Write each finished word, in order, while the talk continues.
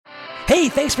Hey,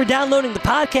 thanks for downloading the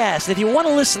podcast. If you want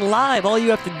to listen live, all you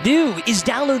have to do is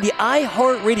download the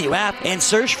iHeartRadio app and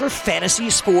search for Fantasy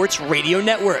Sports Radio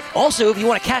Network. Also, if you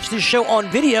want to catch this show on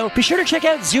video, be sure to check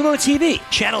out Zumo TV,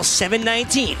 channel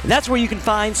 719. That's where you can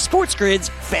find Sports Grid's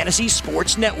Fantasy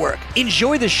Sports Network.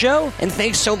 Enjoy the show, and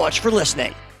thanks so much for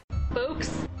listening. Folks,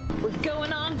 we're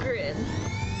going on grid.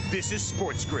 This is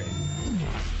Sports Grid.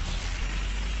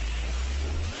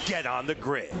 Get on the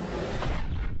grid.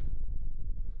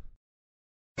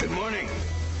 Good morning.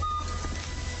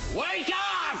 Wake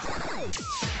up!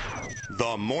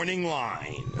 The Morning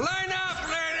Line. Line up,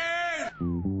 ladies!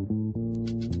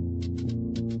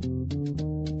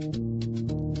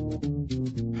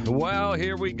 Well,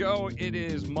 here we go. It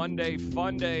is Monday,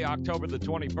 Fun Day, October the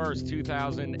 21st,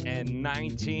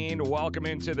 2019. Welcome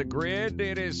into the grid.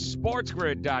 It is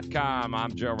sportsgrid.com.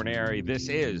 I'm Joe Ranieri. This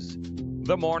is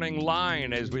The Morning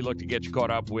Line as we look to get you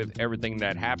caught up with everything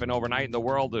that happened overnight in the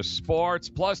world of sports.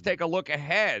 Plus, take a look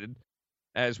ahead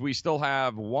as we still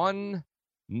have one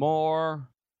more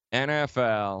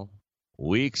NFL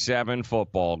Week 7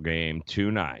 football game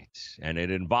tonight. And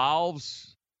it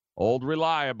involves old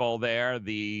reliable there,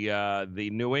 the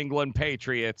New England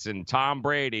Patriots and Tom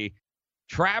Brady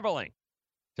traveling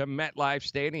to MetLife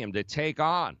Stadium to take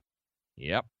on,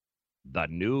 the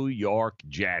New York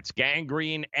Jets.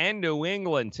 Gangrene and New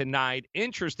England tonight.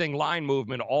 Interesting line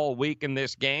movement all week in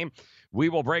this game. We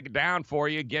will break it down for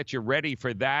you, get you ready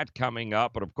for that coming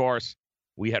up. But, of course,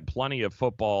 we had plenty of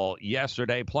football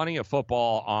yesterday, plenty of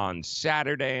football on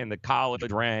Saturday in the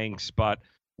college ranks. But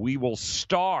we will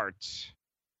start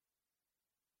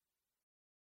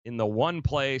in the one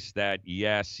place that,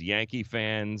 yes, Yankee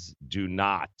fans do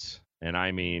not, and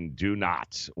I mean do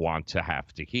not want to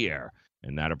have to hear.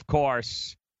 And that, of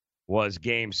course, was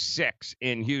Game 6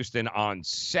 in Houston on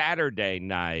Saturday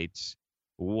night,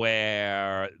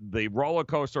 where the roller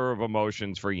coaster of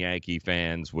emotions for Yankee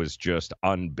fans was just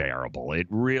unbearable. It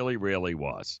really, really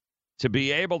was. To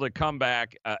be able to come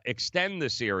back, extend the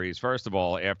series, first of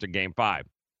all, after Game 5,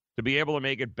 to be able to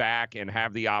make it back and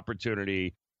have the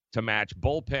opportunity to match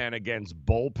bullpen against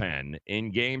bullpen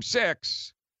in Game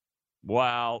 6,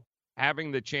 while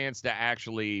having the chance to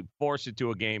actually force it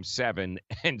to a Game 7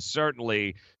 and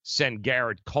certainly send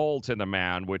Garrett Cole to the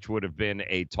mound, which would have been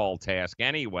a tall task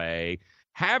anyway.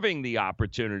 Having the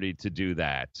opportunity to do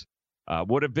that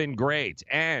would have been great.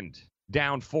 And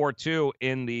down 4-2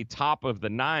 in the top of the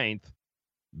ninth,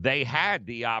 they had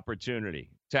the opportunity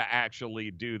to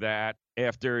actually do that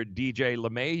after DJ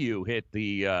LeMahieu hit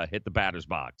the batter's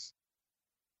box.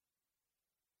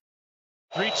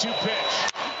 3-2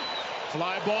 pitch.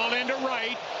 Fly ball into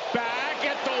right. Back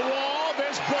at the wall.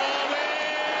 This ball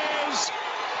is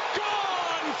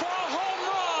gone for a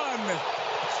home run.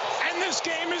 And this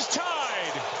game is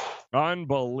tied.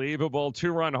 Unbelievable.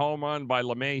 2-run home run by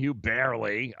LeMahieu,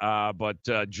 barely, but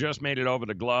just made it over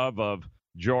the glove of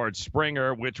George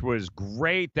Springer, which was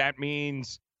great. That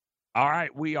means, all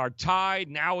right, we are tied.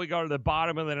 Now we go to the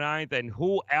bottom of the ninth, and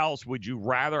who else would you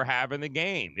rather have in the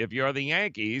game if you're the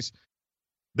Yankees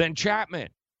than Chapman?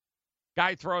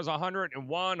 Guy throws 101,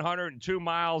 102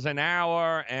 miles an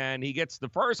hour, and he gets the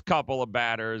first couple of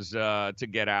batters to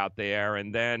get out there.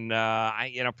 And then,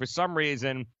 for some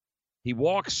reason, he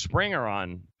walks Springer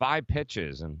on 5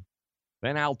 pitches. And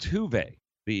then Altuve,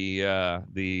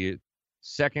 the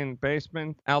second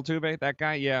baseman, Altuve, that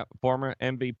guy, former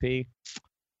MVP.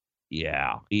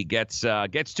 Yeah, he gets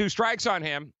 2 strikes on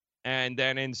him. And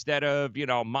then instead of,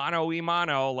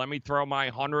 mano-y-mano, let me throw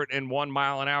my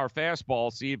 101-mile-an-hour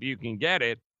fastball, see if you can get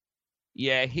it.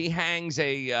 Yeah, he hangs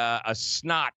a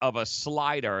snot of a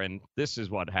slider, and this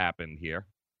is what happened here.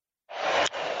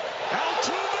 Altuve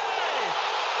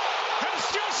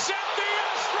has just sent the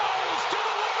Astros to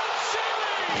the World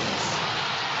Series.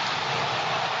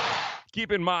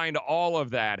 Keep in mind, all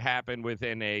of that happened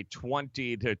within a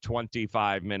 20 to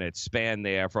 25-minute span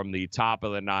there from the top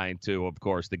of the ninth to, of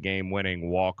course, the game-winning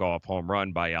walk-off home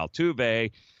run by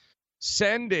Altuve,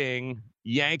 sending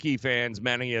Yankee fans,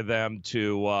 many of them,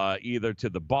 to either to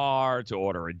the bar to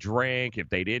order a drink. If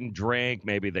they didn't drink,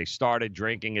 maybe they started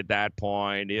drinking at that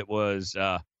point. It was,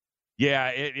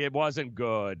 it wasn't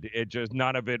good. It just,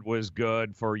 none of it was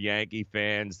good for Yankee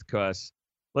fans because,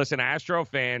 listen, Astro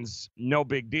fans, no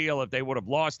big deal. If they would have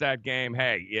lost that game,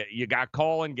 hey, you got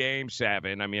Cole in Game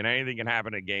 7. I mean, anything can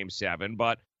happen in Game 7.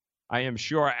 But I am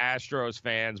sure Astros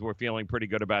fans were feeling pretty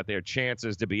good about their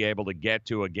chances to be able to get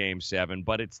to a Game 7.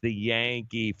 But it's the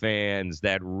Yankee fans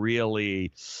that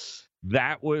really,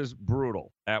 that was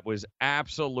brutal. That was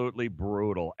absolutely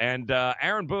brutal. And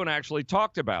Aaron Boone actually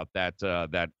talked about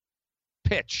that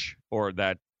pitch or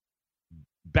that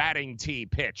batting tee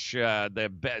pitch, the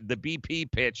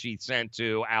BP pitch he sent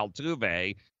to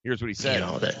Altuve. Here's what he said.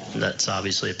 That's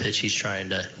obviously a pitch he's trying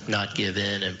to not give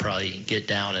in and probably get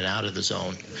down and out of the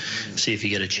zone. See if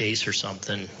you get a chase or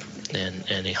something,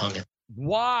 and he hung it.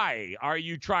 Why are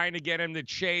you trying to get him to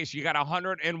chase? You got a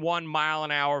 101 mile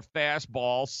an hour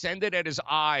fastball. Send it at his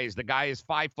eyes. The guy is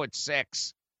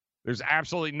 5'6". There's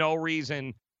absolutely no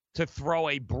reason to throw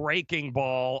a breaking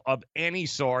ball of any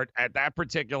sort at that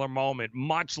particular moment,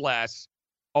 much less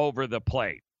over the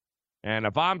plate. And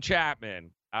if I'm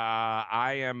Chapman,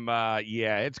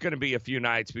 it's going to be a few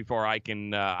nights before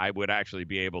I would actually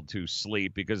be able to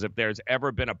sleep, because if there's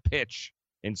ever been a pitch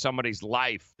in somebody's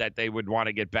life that they would want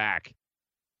to get back,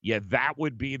 that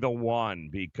would be the one,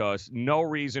 because no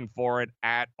reason for it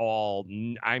at all.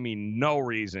 I mean, no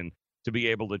reason to be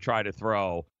able to try to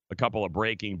throw a couple of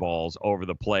breaking balls over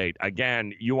the plate.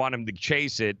 Again, you want him to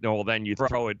chase it. No, then you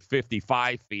throw it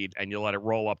 55 feet and you let it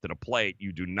roll up to the plate.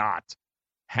 You do not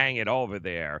hang it over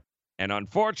there. And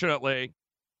unfortunately,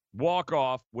 walk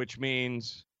off, which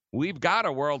means we've got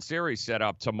a World Series set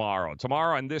up tomorrow.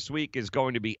 Tomorrow and this week is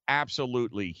going to be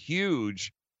absolutely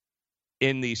huge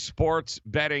in the sports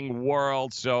betting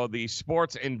world. So the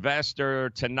sports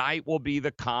investor tonight will be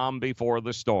the calm before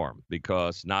the storm,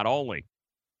 because not only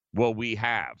will we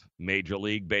have Major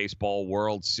League Baseball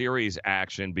World Series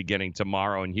action beginning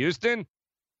tomorrow in Houston,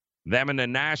 them and the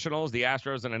Nationals, the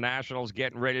Astros and the Nationals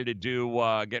getting ready to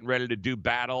do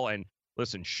battle. And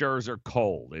listen, Scherzer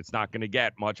cold. It's not going to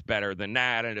get much better than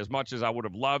that. And as much as I would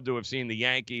have loved to have seen the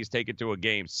Yankees take it to a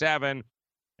Game 7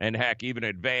 and heck, even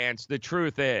advance, the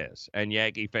truth is, and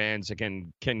Yankee fans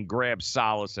can grab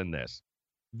solace in this,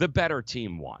 the better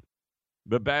team won.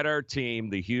 The better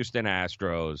team, the Houston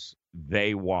Astros,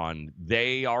 they won.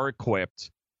 They are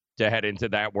equipped to head into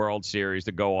that World Series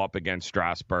to go up against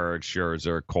Strasburg,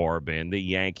 Scherzer, Corbin. The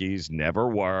Yankees never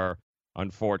were,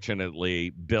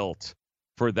 unfortunately, built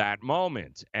for that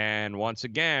moment. And once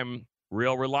again,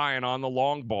 real reliant on the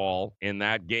long ball in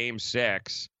that Game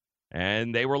 6.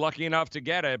 And they were lucky enough to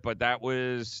get it, but that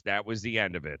was the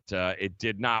end of it. It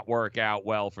did not work out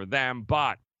well for them,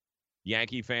 but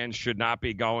Yankee fans should not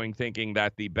be going thinking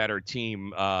that the better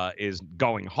team is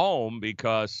going home,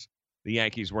 because the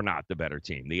Yankees were not the better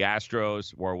team. The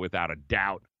Astros were without a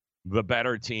doubt the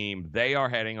better team. They are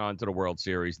heading on to the World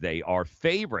Series. They are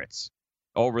favorites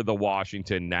over the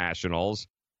Washington Nationals,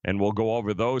 and we'll go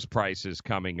over those prices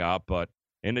coming up. But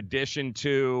in addition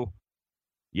to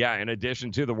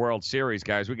the World Series,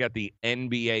 guys, we got the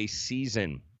NBA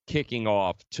season kicking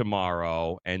off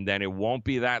tomorrow, and then it won't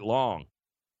be that long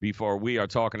before we are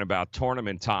talking about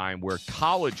tournament time, where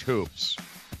college hoops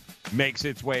makes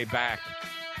its way back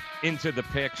into the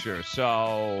picture.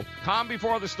 So calm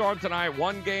before the storm tonight.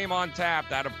 One game on tap.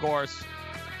 That, of course,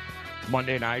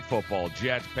 Monday Night Football,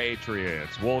 Jets,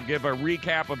 Patriots. We'll give a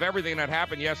recap of everything that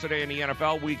happened yesterday in the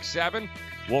NFL Week 7.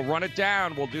 We'll run it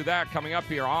down. We'll do that coming up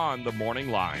here on The Morning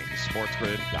Line,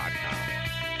 sportsgrid.com.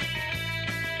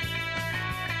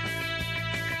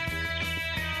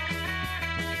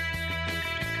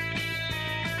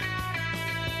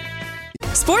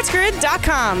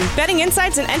 SportsGrid.com. Betting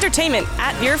insights and entertainment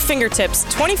at your fingertips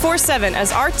 24/7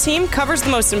 as our team covers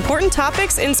the most important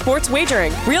topics in sports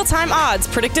wagering. Real-time odds,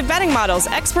 predictive betting models,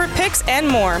 expert picks, and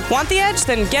more. Want the edge?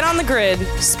 Then get on the grid.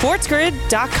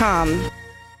 SportsGrid.com.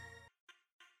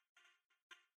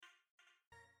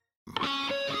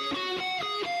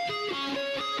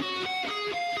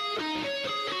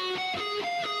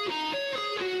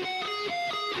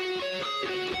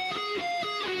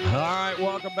 All right,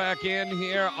 welcome back in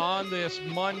here on this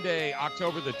Monday,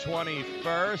 October the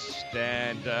 21st,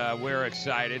 and we're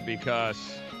excited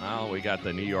because, we got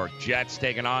the New York Jets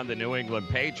taking on the New England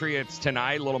Patriots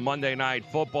tonight. A little Monday Night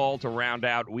Football to round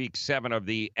out Week 7 of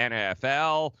the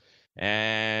NFL,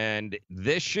 and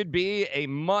this should be a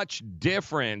much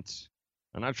different,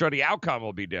 I'm not sure the outcome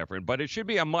will be different, but it should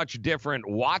be a much different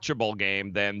watchable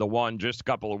game than the one just a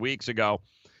couple of weeks ago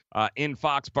in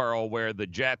Foxborough, where the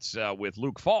Jets, with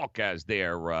Luke Falk as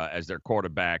their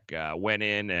quarterback, went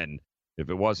in, and if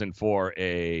it wasn't for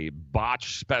a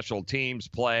botched special teams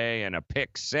play and a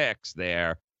pick six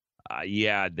there,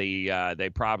 they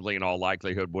probably in all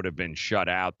likelihood would have been shut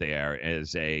out there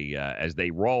as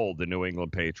they rolled the New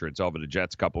England Patriots over the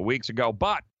Jets a couple of weeks ago.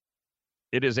 But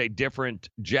it is a different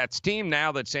Jets team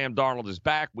now that Sam Darnold is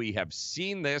back. We have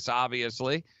seen this,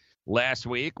 obviously, last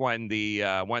week when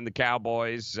the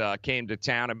Cowboys came to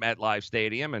town at MetLife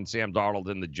Stadium and Sam Darnold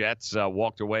and the Jets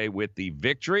walked away with the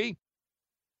victory.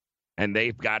 And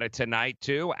they've got it tonight,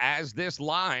 too, as this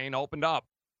line opened up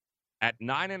at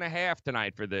 9.5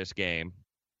 tonight for this game.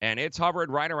 And it's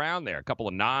hovered right around there, a couple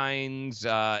of nines.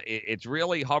 It's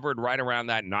really hovered right around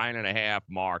that 9.5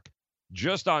 mark,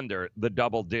 just under the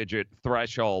double-digit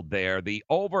threshold there. The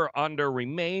over-under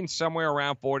remains somewhere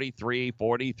around 43,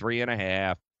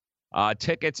 43.5.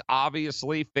 Tickets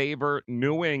obviously favor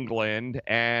New England.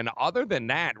 And other than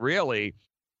that, really,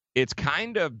 it's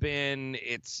kind of been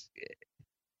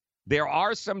there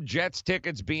are some Jets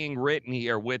tickets being written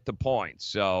here with the points.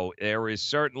 So there is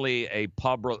certainly a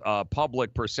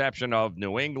public perception of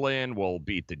New England will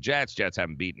beat the Jets. Jets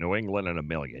haven't beaten New England in a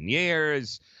million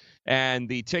years. And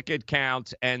the ticket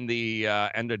count and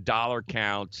the dollar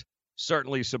count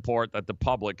certainly support that the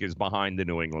public is behind the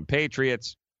New England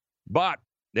Patriots. But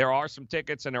there are some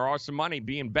tickets and there are some money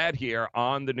being bet here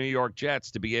on the New York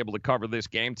Jets to be able to cover this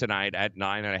game tonight at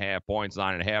 9.5 points,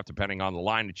 9.5, depending on the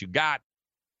line that you got.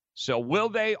 So will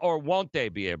they or won't they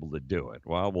be able to do it?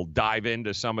 Well, we'll dive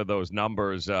into some of those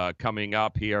numbers coming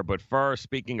up here. But first,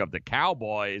 speaking of the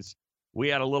Cowboys, we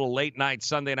had a little late night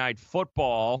Sunday night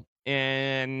football.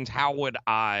 And how would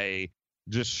I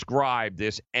describe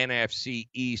this NFC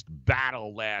East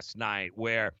battle last night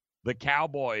where the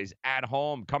Cowboys at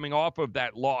home, coming off of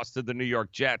that loss to the New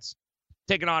York Jets,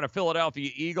 taking on a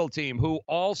Philadelphia Eagle team who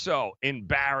also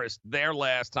embarrassed their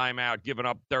last time out, giving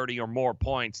up 30 or more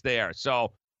points there.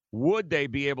 So would they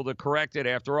be able to correct it?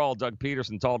 After all, Doug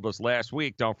Peterson told us last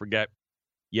week, don't forget,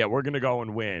 yeah, we're going to go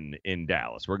and win in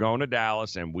Dallas. We're going to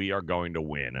Dallas, and we are going to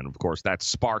win. And, of course, that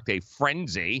sparked a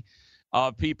frenzy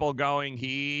of people going,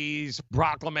 he's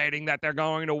proclamating that they're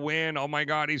going to win. Oh, my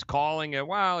God, he's calling it.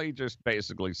 Well, he just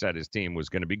basically said his team was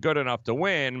going to be good enough to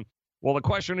win. Well, the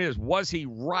question is, was he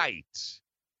right?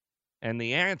 And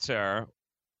the answer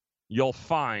you'll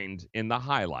find in the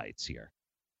highlights here.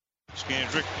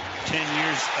 Scandrick, 10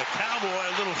 years a Cowboy,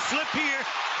 a little flip here,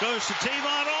 goes to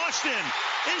Tavon Austin,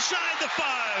 inside the 5,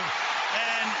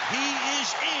 and he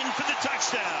is in for the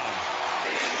touchdown.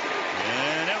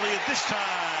 And Elliott this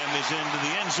time is into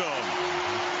the end zone.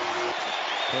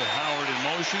 Put Howard in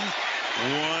motion,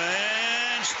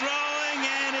 Wentz throwing,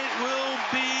 and it will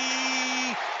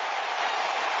be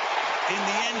in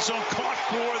the end zone, caught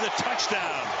for the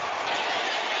touchdown.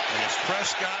 And it's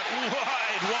Prescott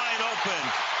wide open.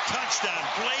 Touchdown,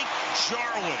 Blake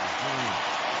Jarwin.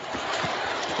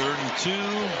 3rd and 2.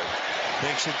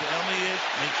 Takes it to Elliott.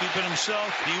 May keep it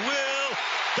himself. He will.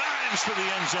 Dives for the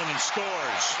end zone and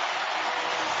scores.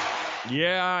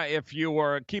 Yeah, if you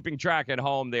were keeping track at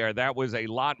home there, that was a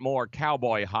lot more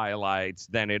Cowboy highlights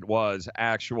than it was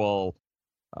actual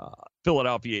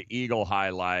Philadelphia Eagle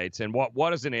highlights. And what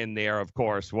wasn't in there, of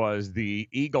course, was the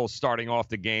Eagles starting off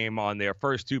the game on their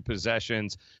first 2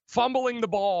 possessions, fumbling the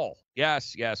ball.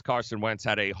 Yes, Carson Wentz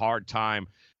had a hard time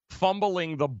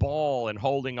fumbling the ball and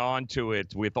holding on to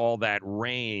it with all that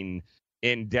rain.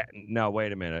 No,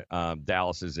 wait a minute.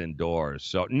 Dallas is indoors.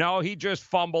 So, no, he just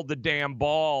fumbled the damn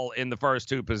ball in the first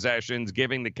 2 possessions,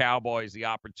 giving the Cowboys the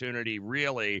opportunity,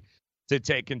 really, to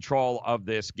take control of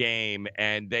this game,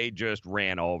 and they just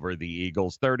ran over the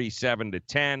Eagles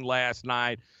 37-10 last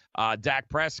night. Dak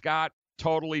Prescott,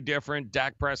 totally different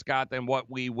Dak Prescott than what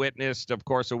we witnessed, of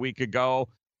course, a week ago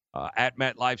at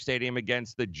MetLife Stadium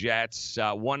against the Jets.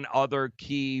 One other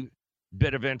key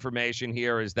bit of information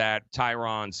here is that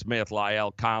Tyron Smith,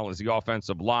 La'el Collins, the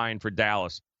offensive line for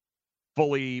Dallas,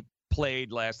 fully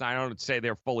played last night. I don't say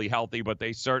they're fully healthy, but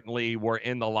they certainly were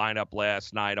in the lineup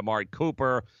last night. Amari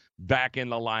Cooper back in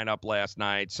the lineup last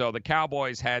night. So the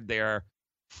Cowboys had their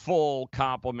full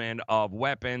complement of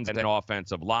weapons and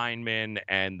offensive linemen,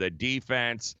 and the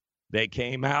defense, they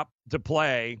came out to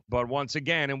play. But once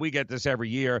again, and we get this every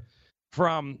year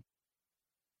from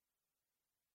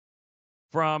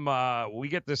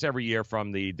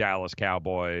the Dallas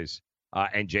Cowboys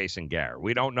and Jason Garrett.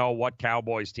 We don't know what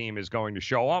Cowboys team is going to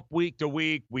show up week to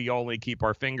week. We only keep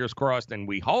our fingers crossed and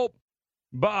we hope.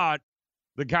 But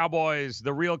the Cowboys,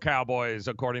 the real Cowboys,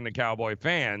 according to Cowboy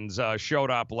fans,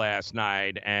 showed up last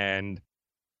night. And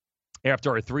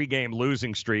after a 3-game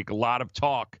losing streak, a lot of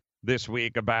talk this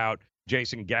week about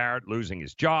Jason Garrett losing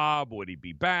his job. Would he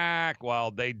be back?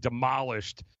 Well, they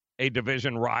demolished a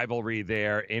division rivalry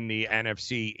there in the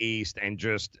NFC East and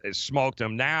just smoked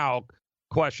them. Now,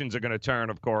 questions are going to turn,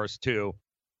 of course, to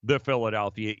the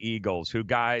Philadelphia Eagles, who,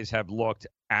 guys, have looked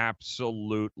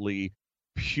absolutely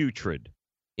putrid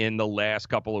in the last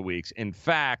couple of weeks. In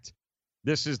fact,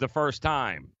 this is the first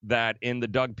time that in the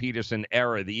Doug Peterson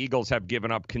era, the Eagles have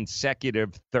given up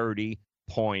consecutive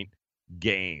 30-point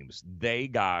games. They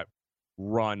got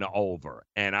run over,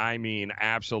 and I mean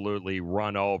absolutely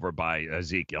run over by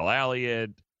Ezekiel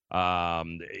Elliott.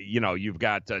 You've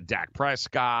got Dak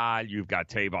Prescott, you've got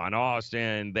Tavon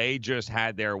Austin. They just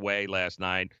had their way last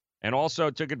night. and also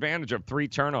took advantage of 3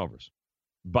 turnovers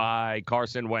by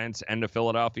Carson Wentz and the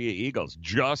Philadelphia Eagles.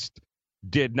 Just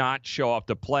did not show up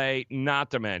to play,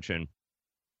 not to mention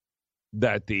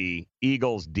that the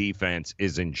Eagles defense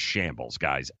is in shambles,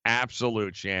 guys.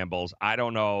 Absolute shambles. I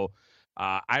don't know.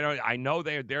 I know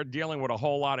they're dealing with a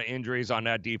whole lot of injuries on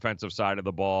that defensive side of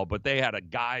the ball, but they had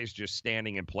guys just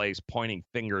standing in place, pointing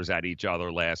fingers at each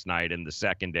other last night in the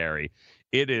secondary.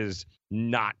 It is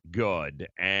not good.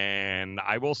 And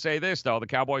I will say this, though. The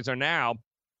Cowboys are now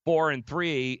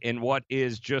 4-3 in what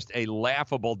is just a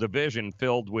laughable division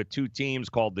filled with 2 teams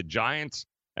called the Giants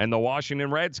and the Washington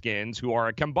Redskins, who are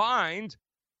a combined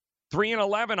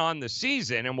 3-11 on the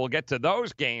season. And we'll get to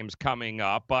those games coming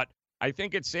up. But I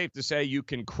think it's safe to say you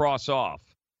can cross off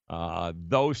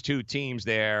those 2 teams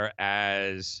there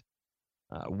as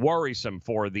worrisome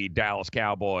for the Dallas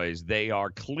Cowboys. They are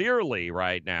clearly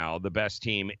right now the best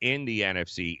team in the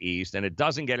NFC East, and it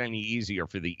doesn't get any easier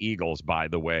for the Eagles, by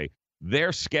the way.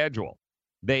 Their schedule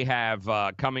they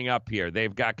have coming up here,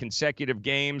 they've got consecutive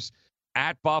games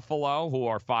at Buffalo, who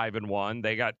are 5-1.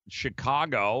 They got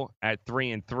Chicago at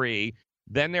 3-3.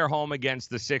 Then they're home against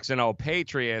the 6-0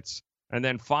 Patriots. And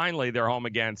then finally, they're home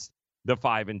against the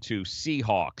 5-2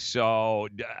 Seahawks. So,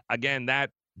 again, that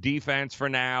defense for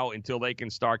now, until they can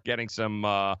start getting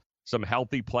some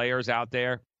healthy players out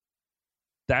there,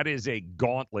 that is a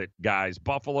gauntlet, guys.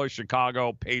 Buffalo,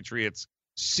 Chicago, Patriots,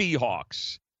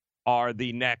 Seahawks are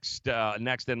the next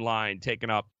in line, taking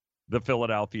up the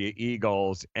Philadelphia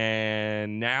Eagles.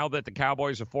 And now that the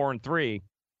Cowboys are 4-3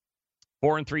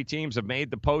 teams have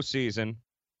made the postseason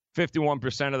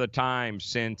 51% of the time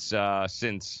since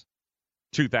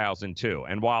 2002.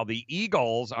 And while the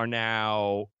Eagles are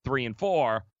now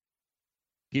 3-4,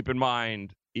 keep in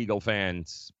mind, Eagle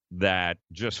fans, that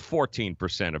just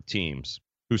 14% of teams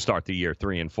who start the year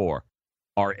 3-4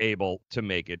 are able to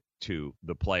make it to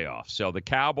the playoffs. So the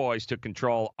Cowboys took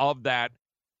control of that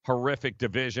horrific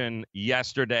division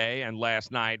yesterday and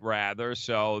last night, rather.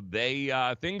 So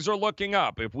they things are looking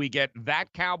up. If we get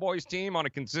that Cowboys team on a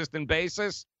consistent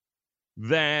basis,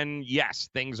 then yes,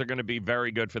 things are going to be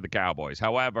very good for the Cowboys.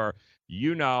 However,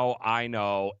 I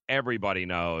know, everybody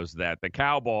knows that the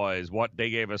Cowboys, what they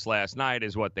gave us last night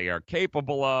is what they are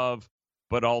capable of.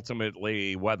 But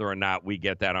ultimately, whether or not we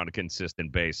get that on a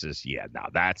consistent basis,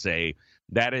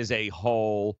 that is a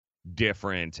whole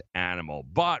different animal.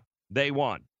 But they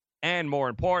won. And more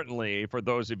importantly, for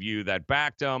those of you that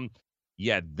backed them,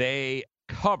 they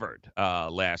covered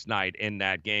last night in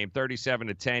that game,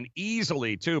 37-10,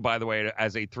 easily too, by the way,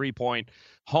 as a 3-point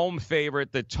home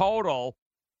favorite. The total,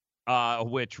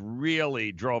 which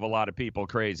really drove a lot of people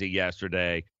crazy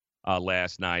yesterday,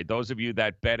 last night. Those of you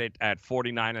that bet it at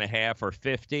 49.5 or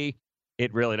 50,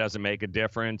 it really doesn't make a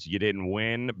difference. You didn't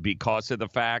win because of the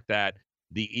fact that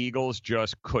the Eagles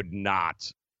just could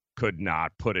not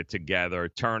put it together.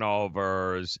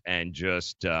 Turnovers and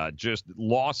just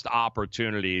lost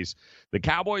opportunities. The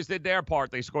Cowboys did their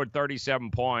part. They scored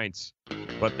 37 points,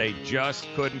 but they just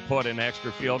couldn't put an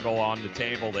extra field goal on the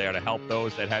table there to help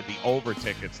those that had the over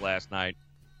tickets last night.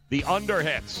 The under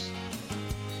hits.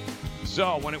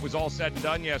 So when it was all said and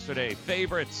done yesterday,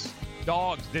 favorites,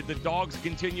 dogs. Did the dogs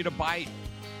continue to bite?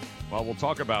 Well, we'll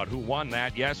talk about who won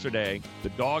that yesterday. The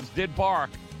dogs did bark.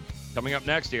 Coming up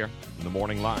next here in the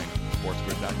Morning Line,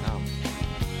 sportsgrid.com.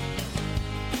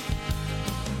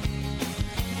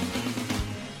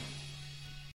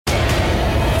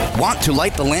 Want to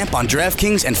light the lamp on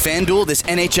DraftKings and FanDuel this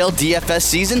NHL DFS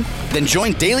season? Then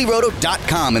join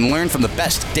DailyRoto.com and learn from the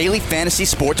best daily fantasy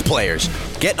sports players.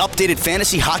 Get updated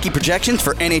fantasy hockey projections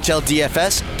for NHL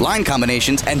DFS, line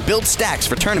combinations, and build stacks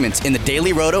for tournaments in the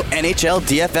Daily Roto NHL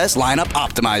DFS Lineup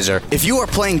Optimizer. If you are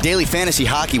playing daily fantasy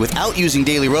hockey without using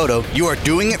Daily Roto, you are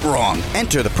doing it wrong.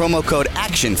 Enter the promo code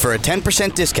ACTION for a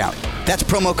 10% discount. That's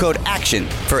promo code ACTION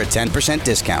for a 10%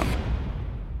 discount.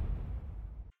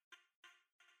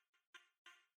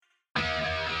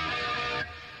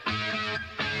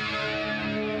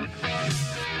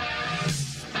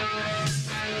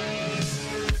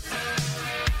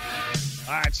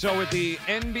 So with the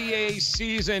NBA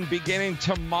season beginning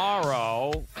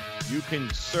tomorrow, you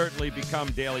can certainly become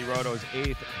Daily Roto's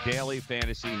 8th daily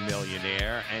fantasy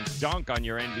millionaire and dunk on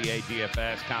your NBA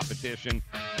DFS competition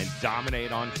and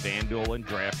dominate on FanDuel and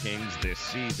DraftKings this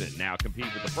season. Now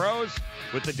compete with the pros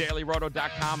with the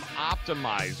DailyRoto.com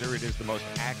Optimizer. It is the most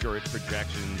accurate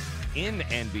projections in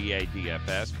NBA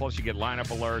DFS. Plus you get lineup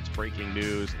alerts, breaking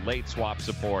news, late swap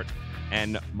support,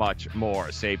 and much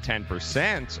more. Save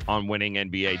 10% on winning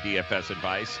NBA DFS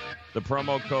advice. The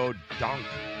promo code DUNK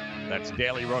That's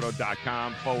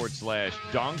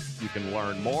dailyroto.com/dunk. You can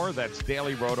learn more. That's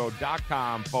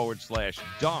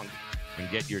dailyroto.com/dunk and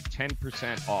get your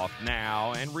 10% off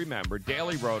now. And remember,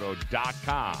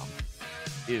 dailyroto.com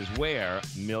is where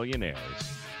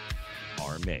millionaires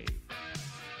are made.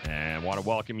 And I want to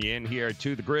welcome you in here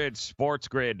to the Grid,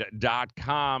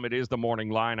 sportsgrid.com. It is the morning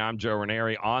line. I'm Joe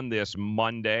Ranieri on this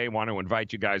Monday. I want to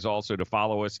invite you guys also to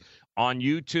follow us on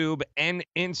YouTube and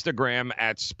Instagram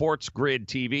at SportsGrid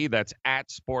TV. That's at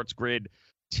SportsGrid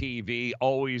TV.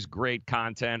 Always great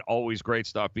content, always great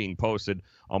stuff being posted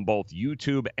on both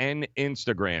YouTube and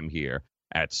Instagram here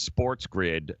at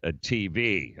SportsGrid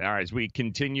TV. All right, as we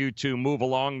continue to move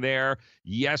along there,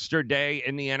 yesterday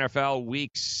in the NFL,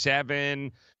 Week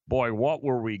 7, boy, what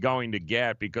were we going to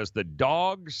get? Because the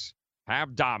dogs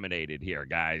have dominated here,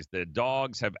 guys. The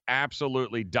dogs have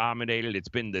absolutely dominated. It's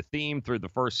been the theme through the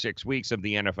first 6 weeks of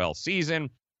the NFL season.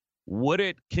 Would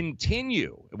it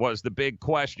continue was the big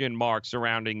question mark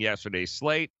surrounding yesterday's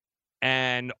slate.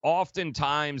 And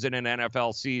oftentimes in an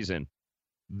NFL season,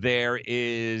 there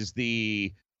is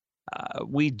we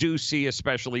do see,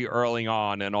 especially early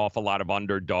on, an awful lot of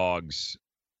underdogs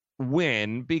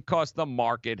win because the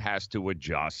market has to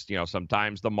adjust. You know,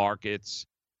 sometimes the markets,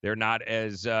 they're not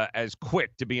as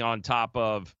quick to be on top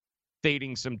of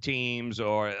fading some teams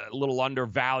or a little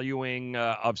undervaluing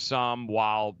of some,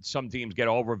 while some teams get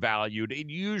overvalued. It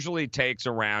usually takes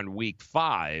around week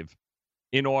 5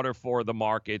 in order for the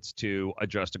markets to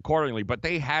adjust accordingly. But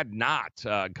they had not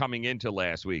coming into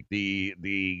last week.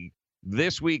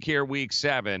 This week here, week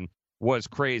 7, was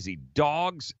crazy.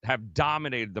 Dogs have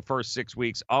dominated the first 6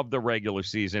 weeks of the regular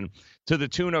season to the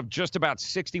tune of just about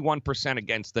 61%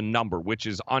 against the number, which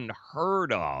is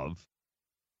unheard of.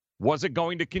 Was it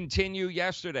going to continue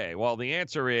yesterday? Well, the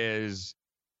answer is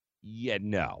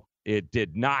no. It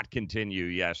did not continue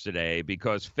yesterday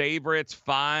because favorites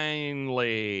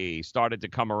finally started to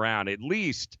come around, at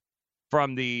least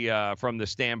from the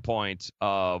standpoint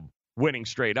of winning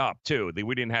straight up, too.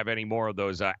 We didn't have any more of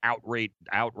those outright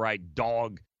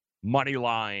dog money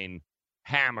line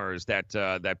hammers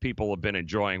that people have been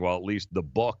enjoying. Well, at least the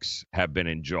books have been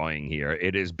enjoying here.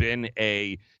 It has been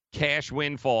a cash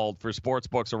windfall for sports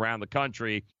books around the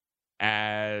country,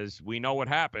 as we know what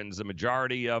happens. The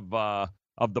majority of the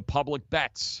public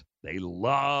bets, they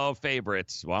love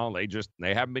favorites. Well, they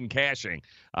haven't been cashing.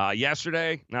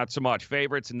 Yesterday, not so much.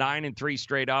 Favorites 9-3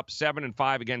 straight up,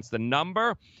 7-5 against the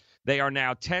number. They are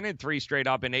now 10-3 straight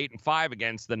up and 8-5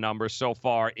 against the number so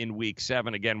far in week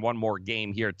 7. Again, one more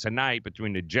game here tonight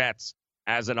between the Jets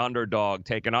as an underdog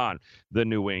taking on the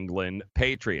New England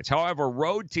Patriots. However,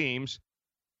 road teams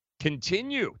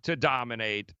continue to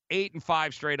dominate,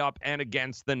 8-5 straight up and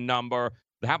against the number.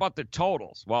 How about the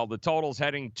totals? Well, the totals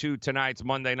heading to tonight's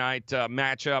Monday night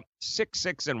matchup,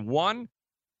 6-6-1.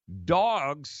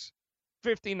 Dogs,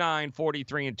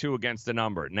 59-43-2 against the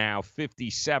number. Now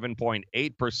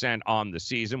 57.8% on the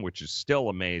season, which is still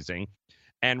amazing.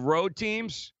 And road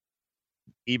teams,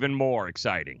 even more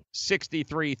exciting.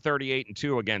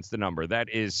 63-38-2 against the number. That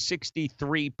is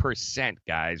 63%,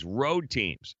 guys. Road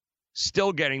teams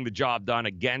still getting the job done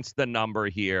against the number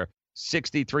here.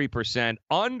 63%.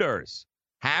 Unders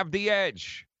have the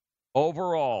edge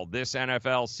overall this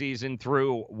NFL season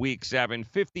through week 7,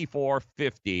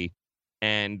 54-50-1.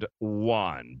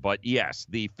 But yes,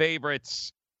 the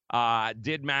favorites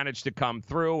did manage to come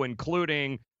through,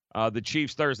 including the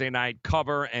Chiefs Thursday night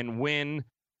cover and win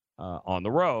on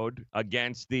the road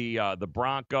against the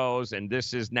Broncos. And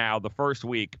this is now the first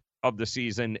week of the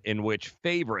season in which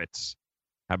favorites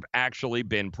have actually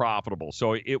been profitable.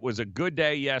 So it was a good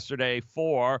day yesterday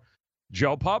for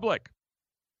Joe Public,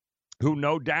 who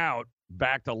no doubt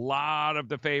backed a lot of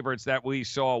the favorites that we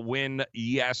saw win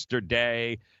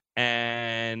yesterday.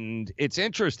 And it's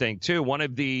interesting, too, one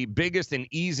of the biggest and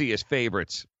easiest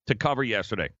favorites to cover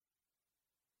yesterday.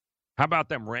 How about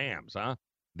them Rams, huh?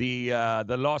 The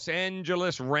Los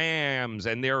Angeles Rams,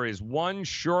 and there is one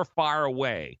surefire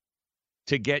way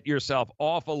to get yourself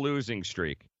off a losing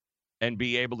streak and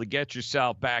be able to get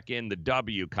yourself back in the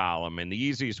W column. And the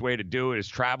easiest way to do it is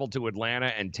travel to Atlanta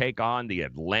and take on the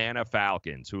Atlanta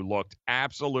Falcons, who looked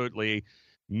absolutely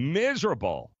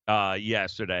miserable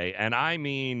yesterday. And I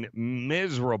mean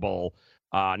miserable,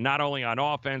 not only on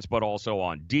offense, but also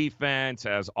on defense,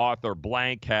 as Arthur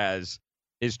Blank is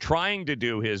trying to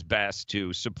do his best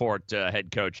to support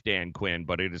head coach Dan Quinn,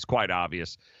 but it is quite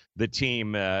obvious the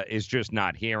team is just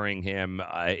not hearing him.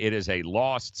 It is a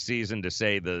lost season, to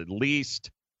say the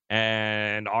least.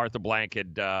 And Arthur Blank,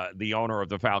 the owner of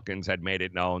the Falcons, had made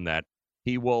it known that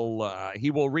he will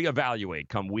reevaluate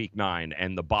come week 9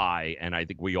 and the bye. And I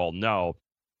think we all know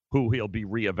who he'll be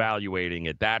reevaluating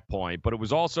at that point. But it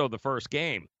was also the first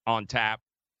game on tap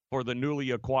for the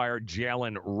newly acquired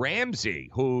Jalen Ramsey,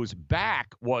 whose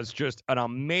back was just an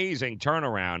amazing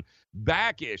turnaround.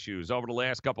 Back issues over the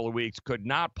last couple of weeks, could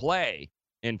not play,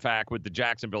 in fact, with the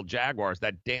Jacksonville Jaguars.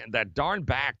 That darn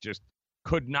back just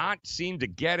could not seem to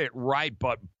get it right.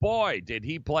 But boy, did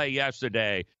he play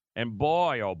yesterday. And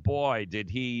boy, oh boy, did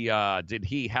he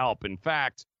help. In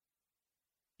fact,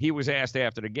 he was asked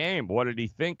after the game, what did he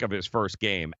think of his first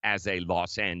game as a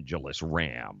Los Angeles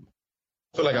Ram?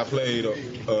 I feel like I played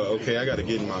okay. I got to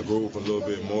get in my groove a little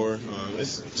bit more.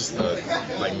 It's just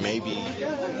like maybe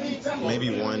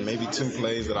one, maybe two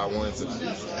plays that I wanted to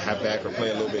have back or play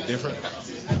a little bit different.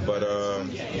 But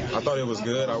I thought it was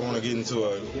good. I want to get into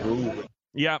a groove.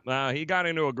 Yeah, he got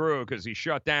into a groove because he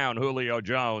shut down Julio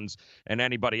Jones and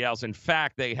anybody else. In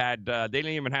fact, they didn't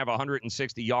even have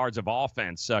 160 yards of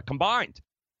offense combined.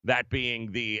 That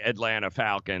being the Atlanta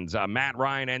Falcons. Matt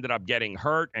Ryan ended up getting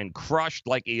hurt and crushed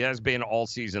like he has been all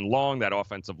season long. That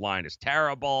offensive line is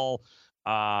terrible.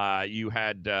 You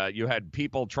had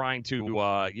people trying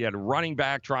to you had a running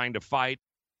back trying to fight.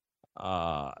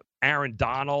 Aaron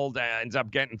Donald ends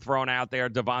up getting thrown out there.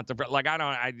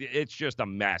 Devonta, it's just a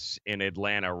mess in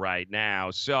Atlanta right now.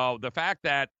 So the fact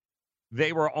that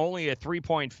they were only a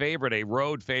 3-point favorite, a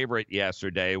road favorite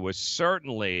yesterday, was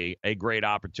certainly a great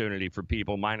opportunity for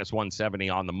people. Minus 170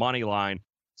 on the money line.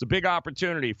 It's a big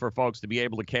opportunity for folks to be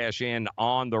able to cash in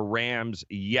on the Rams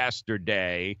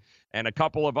yesterday, and a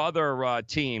couple of other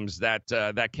teams that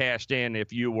cashed in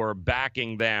if you were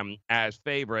backing them as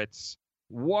favorites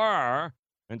were.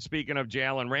 And speaking of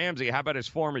Jalen Ramsey, how about his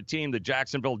former team, the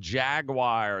Jacksonville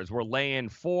Jaguars, were laying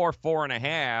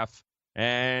 4.5.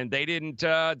 And they didn't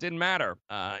matter.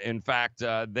 In fact,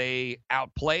 they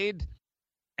outplayed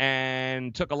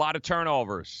and took a lot of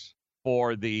turnovers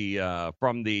from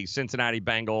the Cincinnati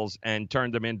Bengals and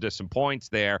turned them into some points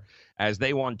there as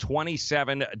they won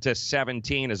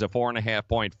 27-17 as a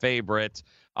 4.5-point favorite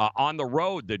on the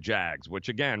road. The Jags, which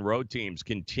again, road teams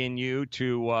continue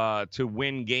to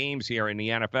win games here in the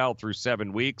NFL through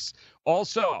 7 weeks.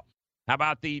 Also, how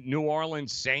about the New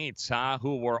Orleans Saints,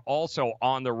 who were also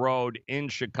on the road in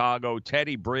Chicago?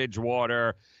 Teddy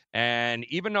Bridgewater, and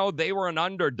even though they were an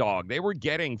underdog, they were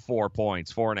getting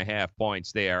 4.5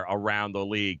 points there around the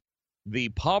league. The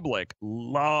public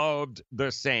loved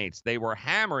the Saints. They were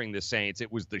hammering the Saints.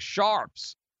 It was the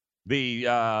sharps,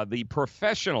 the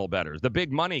professional bettors, the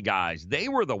big money guys. They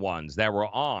were the ones that were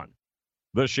on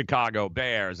the Chicago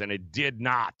Bears, and it did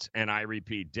not, and I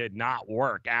repeat, did not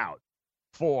work out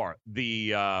for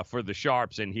the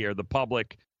sharps in here. The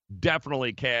public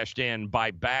definitely cashed in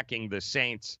by backing the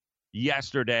Saints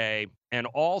yesterday, and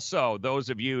also those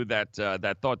of you that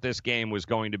thought this game was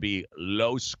going to be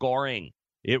low scoring,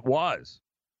 it was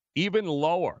even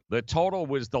lower. The total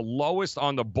was the lowest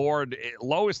on the board,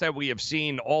 lowest that we have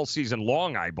seen all season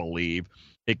long, I believe.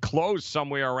 It closed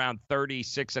somewhere around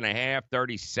 36.5,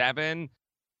 37.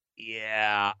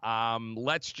 Yeah,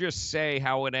 let's just say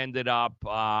how it ended up.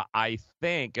 I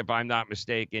think, if I'm not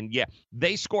mistaken, yeah,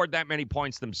 they scored that many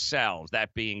points themselves,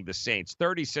 that being the Saints,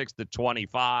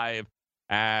 36-25,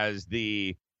 as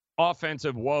the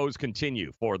offensive woes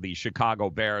continue for the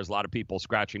Chicago Bears. A lot of people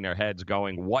scratching their heads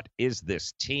going, what is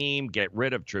this team? Get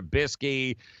rid of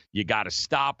Trubisky. You got to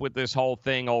stop with this whole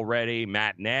thing already.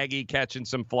 Matt Nagy catching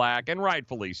some flack, and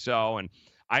rightfully so, and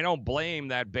I don't blame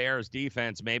that Bears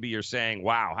defense. Maybe you're saying,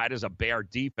 wow, how does a Bear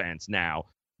defense now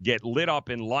get lit up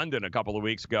in London a couple of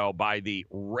weeks ago by the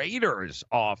Raiders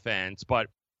offense? But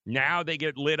now they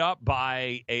get lit up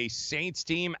by a Saints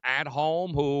team at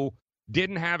home who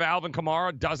didn't have Alvin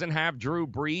Kamara, doesn't have Drew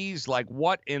Brees. Like,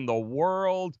 what in the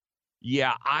world?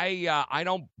 Yeah, I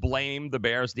don't blame the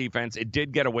Bears defense. It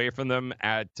did get away from them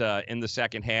in the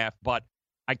second half, but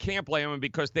I can't blame them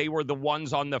because they were the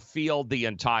ones on the field the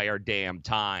entire damn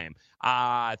time.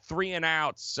 3 and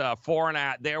outs, 4 and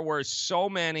out. There were so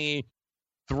many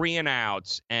 3 and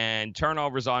outs and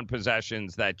turnovers on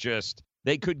possessions that just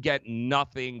they could get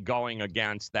nothing going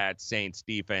against that Saints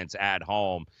defense at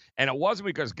home. And it wasn't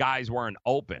because guys weren't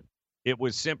open. It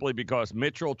was simply because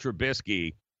Mitchell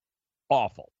Trubisky,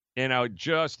 awful.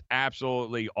 Just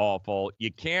absolutely awful.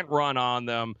 You can't run on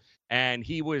them. And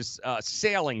he was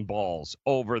sailing balls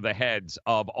over the heads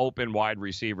of open wide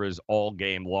receivers all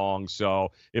game long. So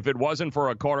if it wasn't for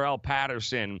a Cordell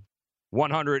Patterson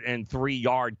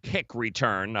 103-yard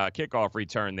kickoff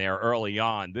return there early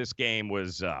on, this game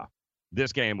was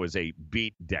a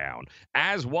beat down.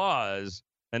 As was,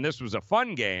 and this was a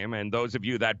fun game, and those of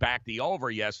you that backed the over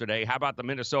yesterday, how about the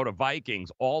Minnesota Vikings?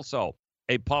 Also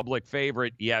a public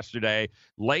favorite yesterday,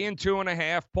 laying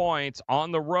 2.5 points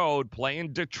on the road,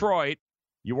 playing Detroit.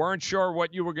 You weren't sure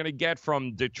what you were going to get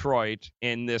from Detroit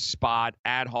in this spot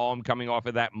at home, coming off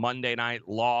of that Monday night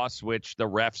loss, which the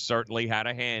refs certainly had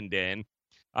a hand in.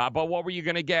 But what were you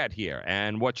going to get here?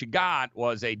 And what you got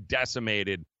was a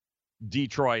decimated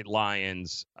Detroit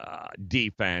Lions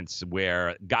defense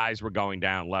where guys were going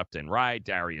down left and right.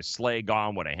 Darius Slay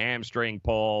gone with a hamstring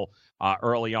pull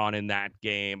early on in that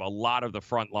game. A lot of the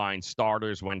frontline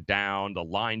starters went down, the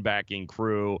linebacking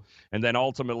crew. And then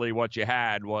ultimately what you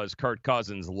had was Kirk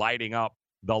Cousins lighting up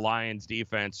the Lions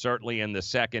defense, certainly in the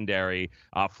secondary.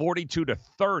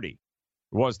 42-30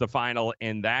 was the final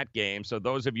in that game. So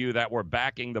those of you that were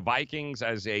backing the Vikings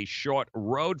as a short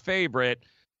road favorite,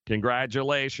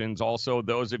 congratulations. Also,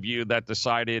 those of you that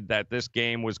decided that this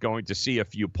game was going to see a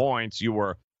few points, you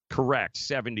were correct.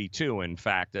 72, in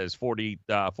fact, as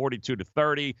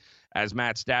 42-30, as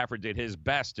Matt Stafford did his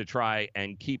best to try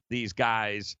and keep these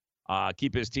guys,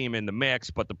 keep his team in the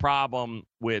mix. But the problem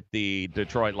with the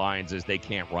Detroit Lions is they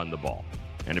can't run the ball.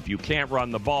 And if you can't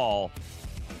run the ball,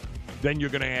 then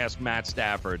you're going to ask Matt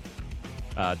Stafford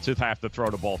to have to throw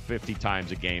the ball 50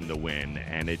 times a game to win.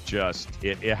 And it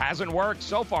hasn't worked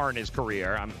so far in his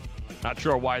career. I'm not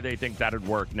sure why they think that would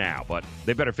work now, but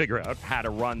they better figure out how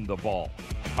to run the ball.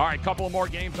 All right, a couple of more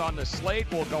games on the slate.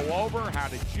 We'll go over. How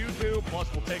did you do? Plus,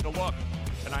 we'll take a look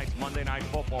at tonight's Monday Night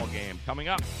Football game coming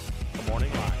up. The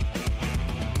Morning Line.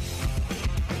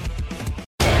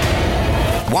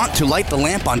 Want to light the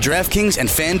lamp on DraftKings and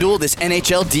FanDuel this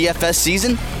NHL DFS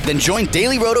season? Then join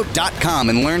DailyRoto.com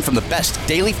and learn from the best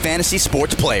daily fantasy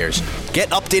sports players. Get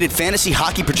updated fantasy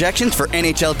hockey projections for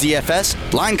NHL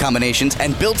DFS, line combinations,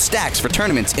 and build stacks for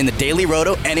tournaments in the Daily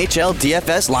Roto NHL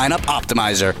DFS Lineup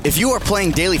Optimizer. If you are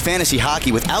playing daily fantasy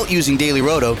hockey without using Daily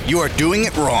Roto, you are doing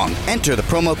it wrong. Enter the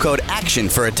promo code ACTION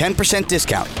for a 10%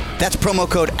 discount. That's promo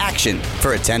code ACTION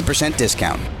for a 10%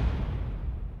 discount.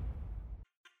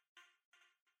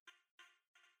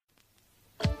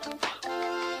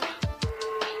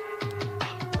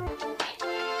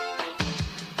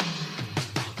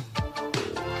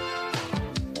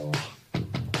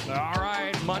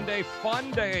 Monday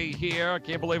fun day here.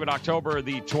 Can't believe it. October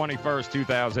the 21st,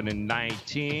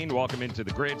 2019. Welcome into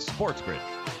the Grid,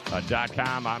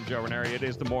 sportsgrid.com. I'm Joe Ranieri. It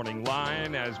is the Morning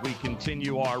Line as we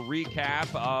continue our recap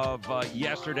of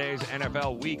yesterday's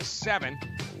NFL Week 7.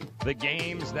 The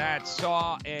games that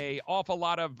saw an awful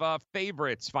lot of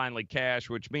favorites finally cash,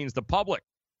 which means the public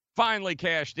finally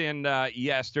cashed in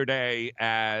yesterday,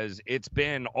 as it's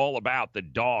been all about the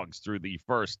dogs through the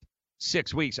first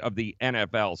 6 weeks of the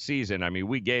NFL season. I mean,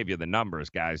 we gave you the numbers,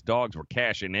 guys. Dogs were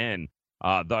cashing in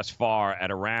thus far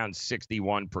at around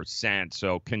 61%.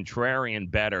 So contrarian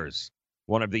bettors,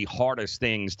 one of the hardest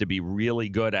things to be really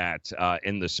good at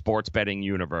in the sports betting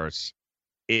universe,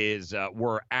 is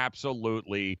we're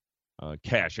absolutely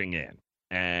cashing in.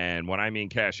 And when I mean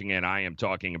cashing in, I am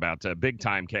talking about big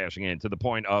time cashing in to the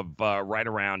point of right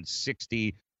around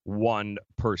 61%.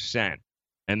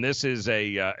 And this is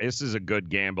a good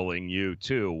gambling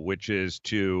too, which is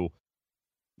to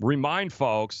remind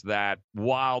folks that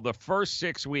while the first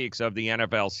 6 weeks of the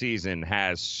NFL season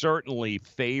has certainly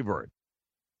favored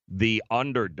the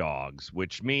underdogs,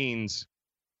 which means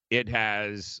it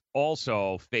has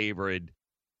also favored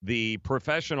the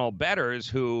professional bettors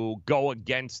who go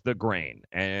against the grain.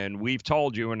 And we've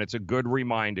told you, and it's a good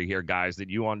reminder here, guys, that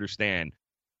you understand,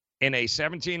 in a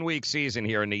 17-week season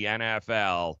here in the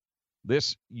NFL,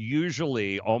 this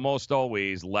usually almost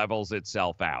always levels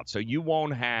itself out. So you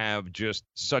won't have just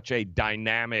such a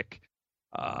dynamic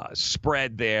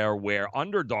spread there where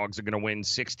underdogs are going to win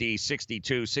 60,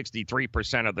 62,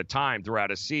 63% of the time throughout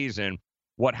a season.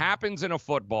 What happens in a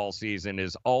football season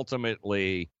is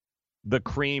ultimately the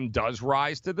cream does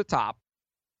rise to the top,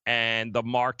 and the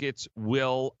markets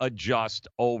will adjust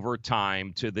over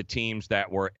time to the teams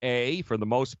that were, A, for the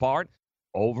most part,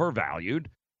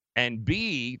 overvalued, and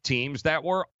B, teams that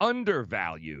were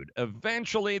undervalued.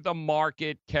 Eventually, the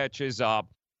market catches up,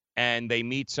 and they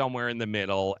meet somewhere in the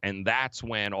middle, and that's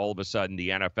when all of a sudden the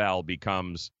NFL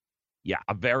becomes,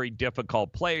 a very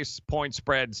difficult place. Point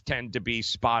spreads tend to be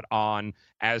spot on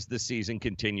as the season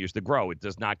continues to grow. It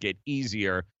does not get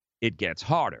easier. It gets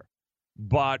harder.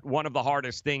 But one of the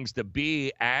hardest things to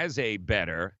be as a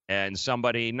bettor, and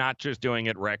somebody not just doing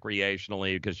it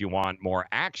recreationally because you want more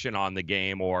action on the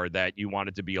game or that you want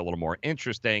it to be a little more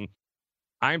interesting,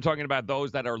 I'm talking about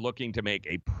those that are looking to make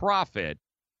a profit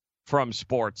from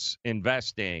sports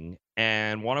investing.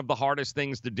 And one of the hardest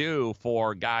things to do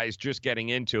for guys just getting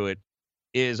into it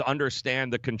is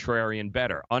understand the contrarian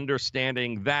bettor,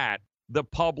 understanding that the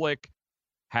public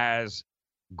has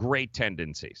great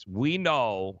tendencies. We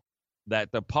know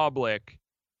that the public,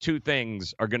 two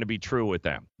things are going to be true with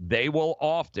them. They will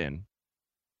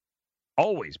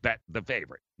always bet the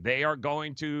favorite. They are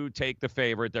going to take the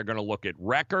favorite. They're going to look at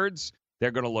records.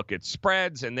 They're going to look at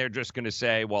spreads, and they're just going to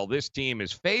say, well, this team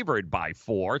is favored by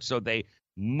 4, so they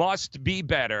must be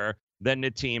better than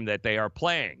the team that they are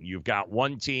playing. You've got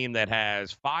one team that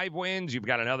has 5 wins. You've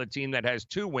got another team that has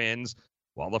 2 wins.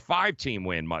 Well, the 5-team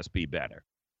win must be better.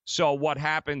 So what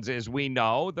happens is we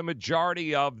know the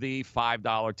majority of the $5,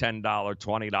 $10,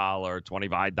 $20,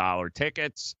 $25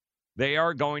 tickets, they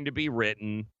are going to be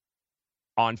written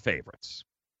on favorites.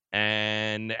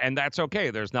 And that's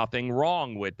okay. There's nothing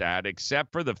wrong with that,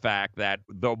 except for the fact that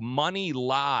the money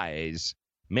lies,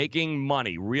 making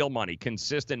money, real money,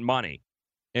 consistent money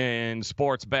in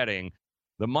sports betting.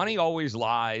 The money always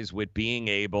lies with being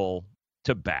able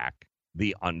to back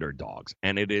the underdogs.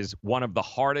 And it is one of the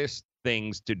hardest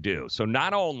things to do. So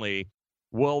not only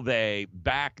will they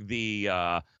back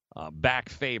the back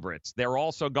favorites, they're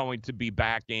also going to be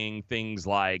backing things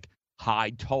like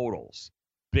high totals,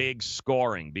 big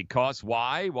scoring. Because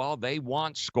why? Well, they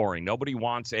want scoring. Nobody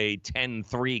wants a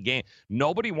 10-3 game.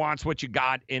 Nobody wants what you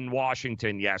got in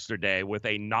Washington yesterday with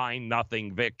a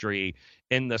 9-0 victory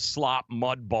in the slop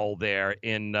mud bowl there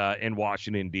in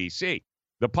Washington, D.C.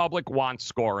 The public wants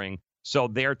scoring, so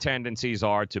their tendencies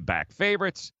are to back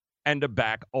favorites and to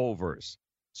back overs.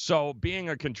 So being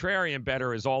a contrarian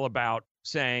bettor is all about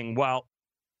saying, well,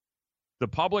 the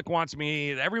public wants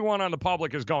me, everyone on the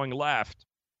public is going left.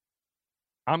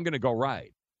 I'm going to go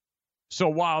right. So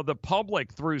while the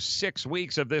public through 6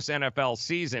 weeks of this NFL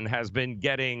season has been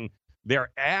getting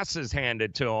their asses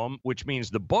handed to them, which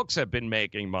means the books have been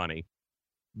making money,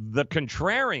 the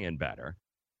contrarian bettor,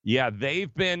 yeah,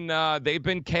 they've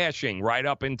been cashing right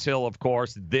up until, of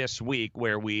course, this week,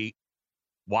 where we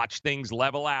watch things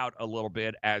level out a little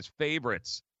bit as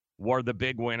favorites were the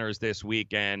big winners this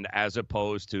weekend as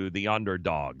opposed to the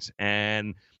underdogs.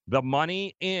 And the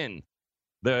money in,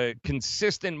 the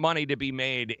consistent money to be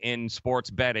made in sports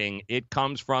betting, it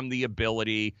comes from the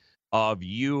ability of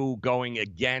you going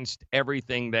against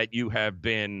everything that you have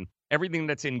been, everything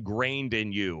that's ingrained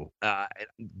in you,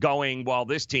 going, well,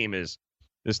 this team is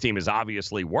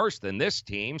obviously worse than this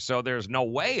team, so there's no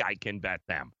way I can bet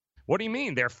them. What do you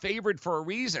mean? They're favored for a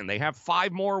reason. They have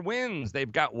 5 more wins.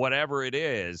 They've got whatever it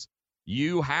is.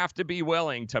 You have to be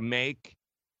willing to make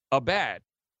a bet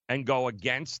and go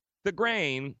against the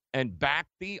grain and back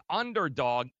the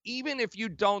underdog, even if you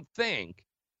don't think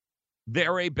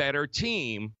they're a better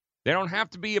team. They don't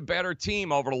have to be a better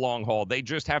team over the long haul. They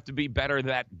just have to be better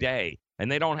that day. And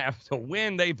they don't have to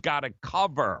win. They've got to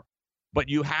cover. But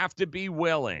you have to be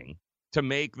willing to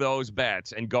make those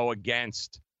bets and go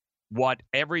against what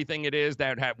everything it is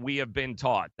that we have been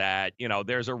taught, that, you know,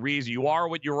 there's a reason you are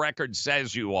what your record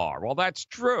says you are. Well, that's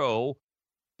true.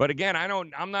 But again,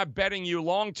 I'm not betting you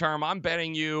long term. I'm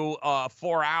betting you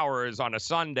 4 hours on a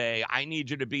Sunday. I need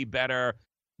you to be better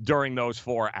during those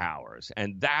 4 hours.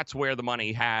 And that's where the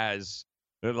money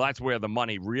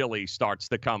really starts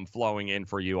to come flowing in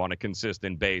for you on a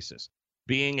consistent basis.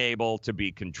 Being able to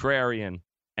be contrarian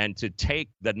and to take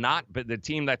the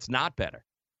team that's not better.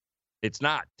 It's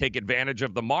not. Take advantage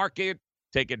of the market,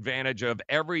 take advantage of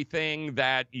everything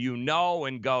that you know,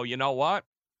 and go, you know what?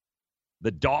 The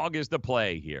dog is the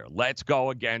play here. Let's go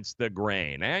against the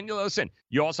grain. And listen,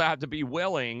 you also have to be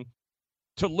willing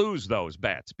to lose those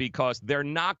bets because they're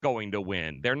not going to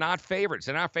win. They're not favorites.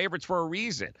 They're not favorites for a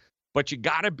reason. But you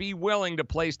got to be willing to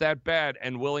place that bet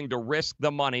and willing to risk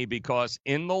the money, because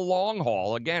in the long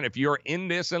haul, again, if you're in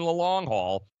this in the long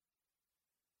haul,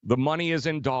 the money is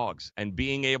in dogs and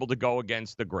being able to go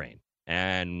against the grain.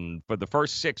 And for the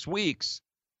first 6 weeks,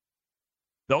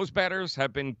 those bettors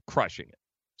have been crushing it.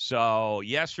 So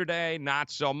yesterday, not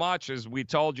so much, as we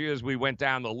told you as we went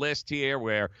down the list here,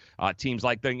 where teams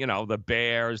like the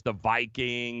Bears, the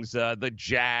Vikings, the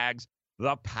Jags,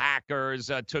 the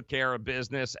Packers took care of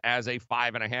business as a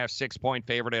 5.5, 6-point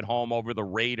favorite at home over the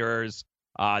Raiders.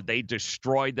 They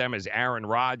destroyed them as Aaron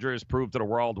Rodgers proved to the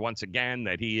world once again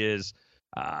that he is,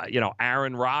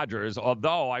 Aaron Rodgers.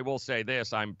 Although I will say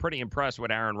this, I'm pretty impressed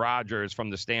with Aaron Rodgers from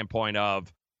the standpoint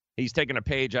of he's taken a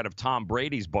page out of Tom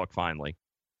Brady's book finally.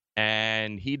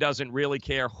 And he doesn't really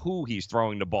care who he's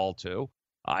throwing the ball to.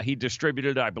 He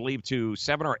distributed, I believe, to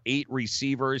 7 or 8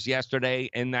 receivers yesterday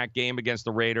in that game against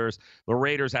the Raiders. The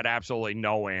Raiders had absolutely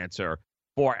no answer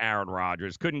for Aaron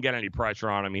Rodgers. Couldn't get any pressure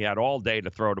on him. He had all day to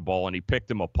throw the ball, and he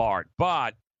picked him apart.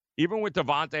 But even with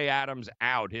Devontae Adams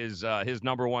out, his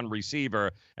number one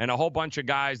receiver, and a whole bunch of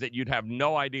guys that you'd have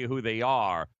no idea who they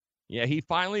are, Yeah, he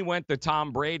finally went the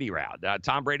Tom Brady route.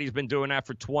 Tom Brady's been doing that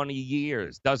for 20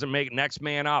 years. Doesn't make next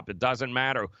man up. It doesn't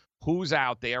matter who's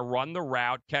out there. Run the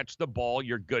route, catch the ball,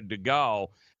 you're good to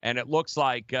go. And it looks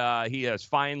like he has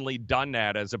finally done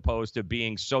that as opposed to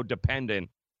being so dependent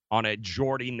on a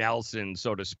Jordy Nelson,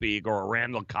 so to speak, or a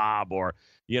Randall Cobb. Or,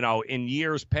 in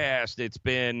years past, it's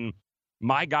been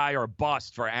my guy or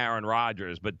bust for Aaron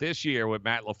Rodgers. But this year with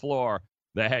Matt LaFleur,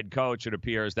 the head coach, it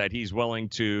appears that he's willing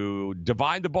to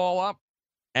divide the ball up,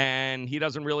 and he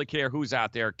doesn't really care who's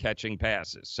out there catching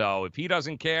passes. So if he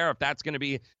doesn't care, if that's going to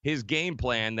be his game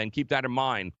plan, then keep that in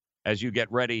mind as you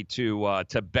get ready to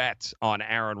bet on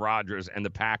Aaron Rodgers and the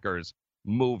Packers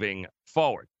moving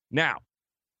forward. Now,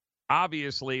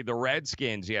 obviously, the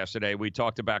Redskins yesterday, we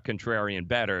talked about contrarian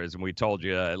bettors, and we told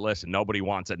you, listen, nobody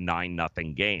wants a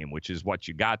 9-0 game, which is what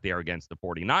you got there against the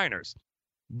 49ers.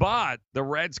 But the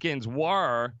Redskins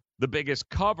were the biggest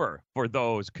cover for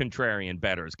those contrarian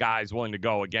bettors, guys willing to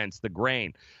go against the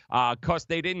grain. Because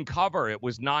they didn't cover. It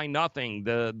was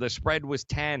 9-0. The spread was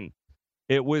 10.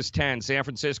 It was 10. San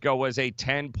Francisco was a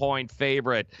 10-point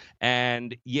favorite.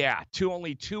 And, yeah,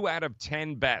 only 2 out of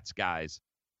 10 bets, guys,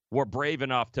 were brave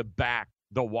enough to back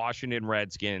the Washington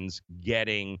Redskins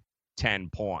getting 10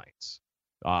 points.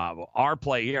 Our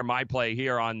play here, my play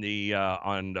here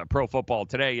on Pro Football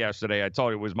Today yesterday, I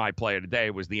told you it was my play of the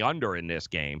day, was the under in this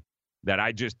game, that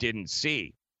I just didn't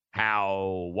see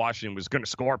how Washington was going to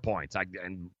score points.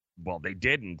 They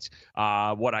didn't.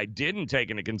 What I didn't take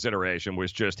into consideration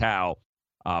was just how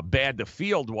bad the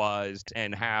field was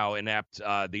and how inept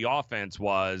the offense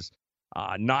was.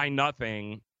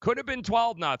 9-0. Could have been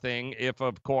 12-0 if,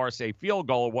 of course, a field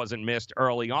goal wasn't missed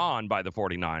early on by the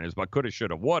 49ers, but could have, should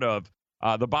have, would have.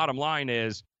 The bottom line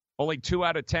is only 2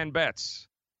 out of 10 bets,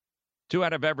 2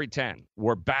 out of every 10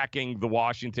 were backing the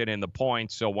Washington in the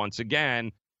points. So once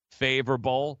again,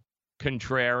 favorable,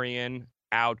 contrarian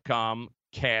outcome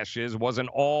cashes. Wasn't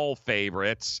all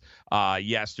favorites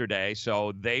yesterday.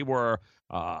 So they were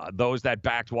those that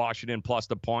backed Washington plus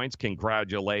the points.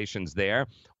 Congratulations there.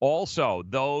 Also,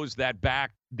 those that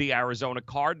backed the Arizona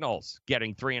Cardinals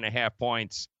getting 3.5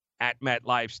 points at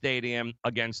MetLife Stadium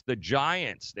against the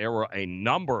Giants. There were a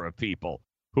number of people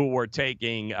who were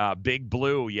taking Big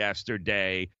Blue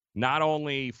yesterday, not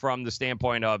only from the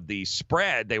standpoint of the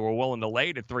spread, they were willing to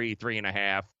lay to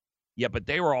 3.5, but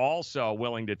they were also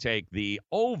willing to take the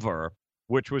over,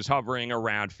 which was hovering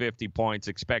around 50 points,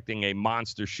 expecting a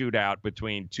monster shootout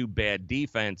between 2 bad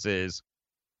defenses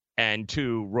and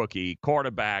 2 rookie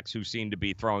quarterbacks who seemed to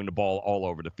be throwing the ball all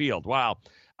over the field. Well,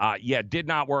 did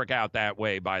not work out that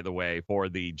way, by the way, for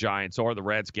the Giants or the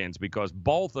Redskins, because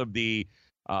both of the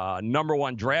number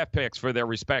 1 draft picks for their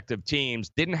respective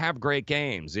teams didn't have great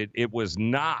games. It was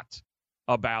not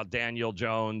about Daniel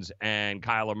Jones and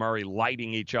Kyler Murray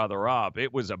lighting each other up.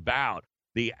 It was about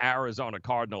the Arizona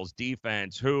Cardinals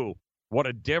defense, who, what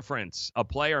a difference a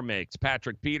player makes.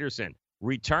 Patrick Peterson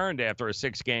returned after a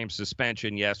 6-game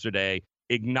suspension yesterday,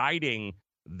 igniting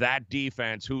that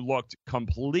defense, who looked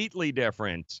completely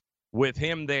different with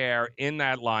him there in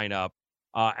that lineup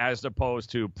as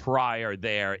opposed to prior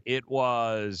there. It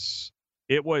was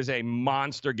a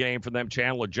monster game for them.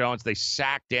 Chandler Jones, they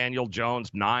sacked Daniel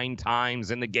Jones 9 times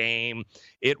in the game.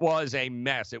 It was a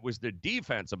mess. It was the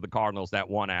defense of the Cardinals that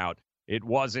won out. It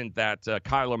wasn't that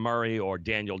Kyler Murray or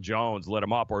Daniel Jones lit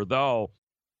him up, although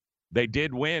they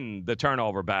did win the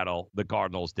turnover battle, the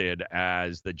Cardinals did,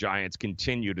 as the Giants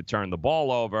continue to turn the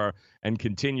ball over and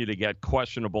continue to get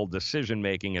questionable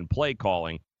decision-making and play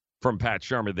calling from Pat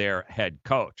Shurmur, their head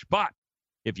coach. But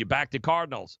if you back the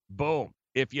Cardinals, boom.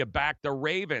 If you back the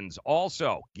Ravens,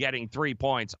 also getting 3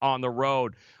 points on the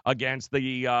road against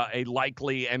a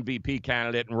likely MVP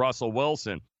candidate in Russell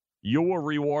Wilson, you were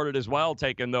rewarded as well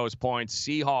taking those points.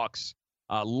 Seahawks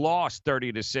lost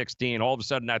 30-16. All of a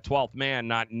sudden, that 12th man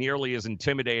not nearly as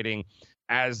intimidating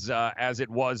as it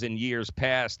was in years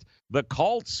past. The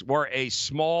Colts were a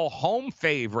small home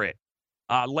favorite,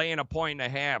 laying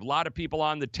 1.5. A lot of people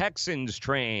on the Texans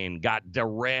train got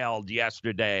derailed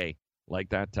yesterday. Like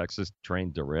that, Texas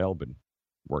train derailed. Been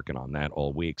working on that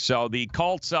all week. So the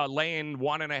Colts laying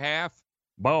 1.5.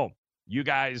 Boom. You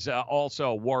guys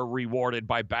also were rewarded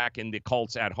by backing the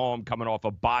Colts at home, coming off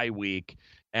a bye week.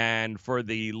 And for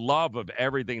the love of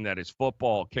everything that is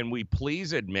football, can we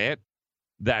please admit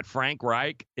that Frank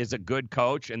Reich is a good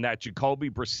coach and that Jacoby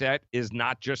Brissett is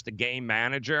not just a game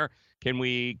manager? Can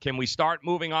we start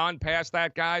moving on past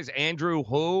that, guys? Andrew,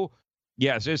 who?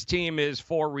 Yes, his team is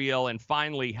for real and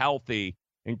finally healthy,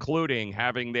 including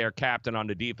having their captain on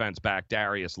the defense back,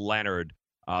 Darius Leonard.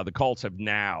 The Colts have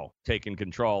now taken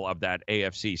control of that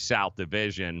AFC South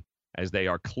division. as they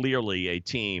are clearly a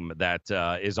team that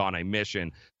is on a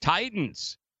mission.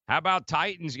 Titans. How about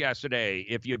Titans yesterday?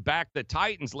 If you back the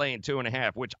Titans laying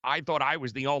 2.5, which I thought I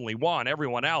was the only one,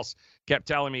 everyone else kept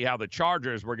telling me how the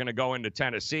Chargers were going to go into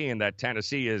Tennessee and that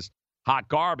Tennessee is hot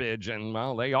garbage. And,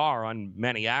 well, they are on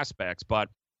many aspects. But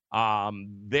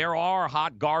there are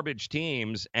hot garbage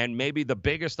teams, and maybe the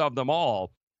biggest of them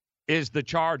all is the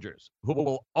Chargers, who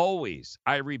will always,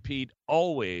 I repeat,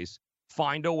 always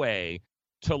find a way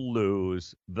to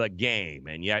lose the game.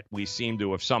 And yet we seem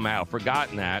to have somehow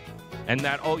forgotten that. And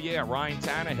that, oh yeah, Ryan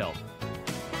Tannehill.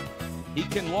 He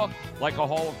can look like a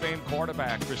Hall of Fame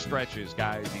quarterback for stretches,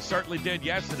 guys. He certainly did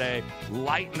yesterday,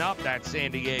 lighten up that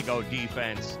San Diego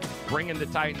defense, bringing the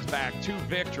Titans back to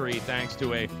victory thanks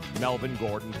to a Melvin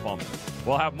Gordon fumble.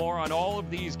 We'll have more on all of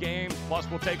these games, plus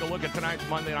we'll take a look at tonight's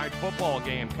Monday Night Football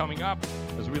game coming up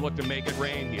as we look to make it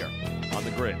rain here on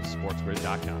The Grid,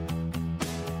 sportsgrid.com.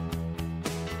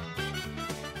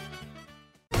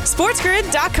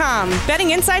 SportsGrid.com.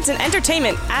 Betting insights and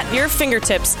entertainment at your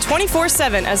fingertips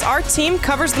 24/7 as our team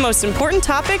covers the most important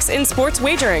topics in sports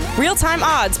wagering. Real-time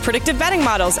odds, predictive betting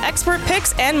models, expert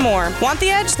picks, and more. Want the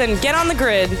edge? Then get on the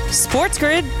grid.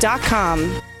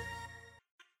 SportsGrid.com.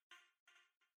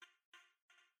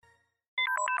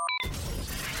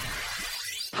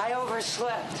 I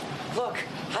overslept. Look,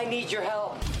 I need your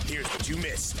help. Here's what you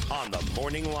missed on the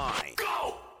Morning Line.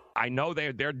 Go! I know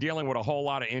they're dealing with a whole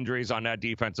lot of injuries on that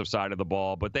defensive side of the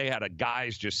ball, but they had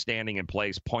guys just standing in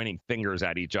place, pointing fingers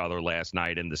at each other last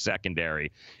night in the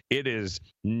secondary. It is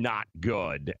not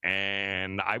good.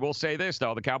 And I will say this,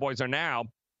 though. The Cowboys are now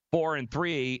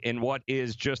 4-3 in what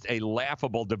is just a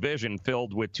laughable division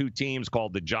filled with two teams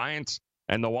called the Giants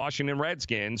and the Washington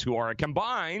Redskins, who are a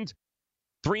combined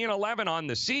 3-11 on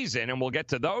the season. And we'll get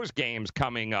to those games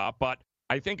coming up. But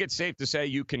I think it's safe to say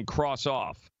you can cross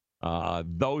off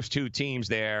those two teams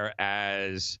there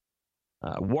as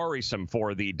worrisome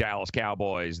for the Dallas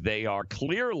Cowboys. They are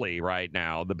clearly right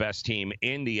now the best team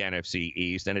in the NFC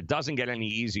East, and it doesn't get any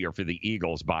easier for the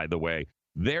Eagles, by the way.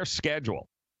 Their schedule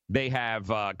they have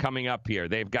coming up here,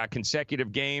 they've got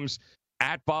consecutive games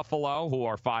at Buffalo, who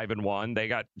are 5-1. They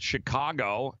got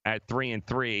Chicago at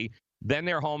 3-3. Then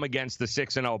they're home against the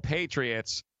 6-0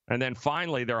 Patriots, and then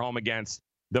finally they're home against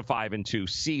the 5-2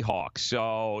 Seahawks.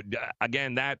 So,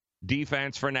 again, that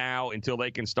defense for now, until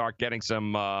they can start getting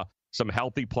some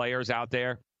healthy players out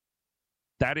there,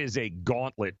 that is a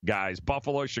gauntlet, guys.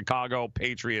 Buffalo, Chicago,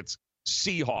 Patriots,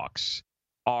 Seahawks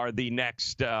are the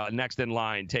next in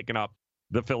line, taking up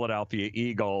the Philadelphia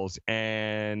Eagles.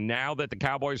 And now that the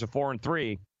Cowboys are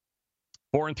 4-3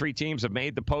 teams have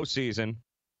made the postseason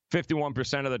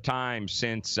 51% of the time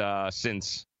since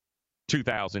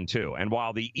 2002. And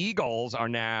while the Eagles are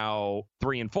now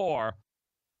 3-4,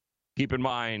 keep in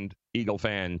mind, Eagle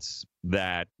fans,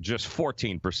 that just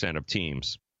 14% of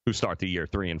teams who start the year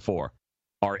 3-4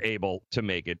 are able to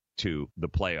make it to the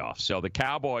playoffs. So the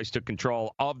Cowboys took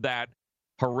control of that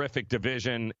horrific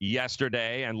division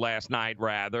yesterday and last night,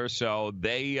 rather. So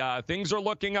things are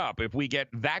looking up. If we get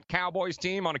that Cowboys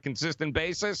team on a consistent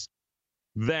basis,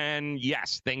 then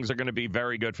yes, things are going to be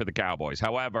very good for the Cowboys.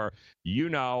 However,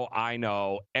 I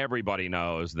know, everybody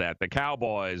knows that the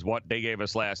Cowboys, what they gave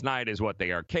us last night is what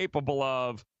they are capable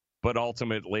of. But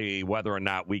ultimately, whether or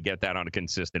not we get that on a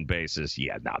consistent basis,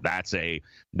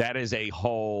 that is a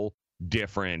whole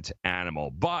different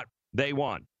animal. But they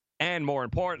won. And more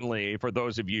importantly, for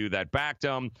those of you that backed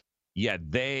them,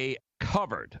 they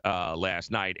covered last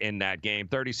night in that game,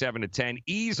 37-10,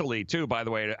 easily too, by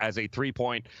the way, as a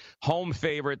 3-point home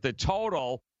favorite. The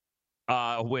total,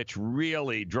 which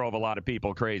really drove a lot of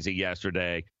people crazy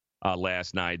yesterday,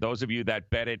 last night. Those of you that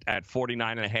bet it at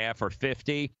 49.5 or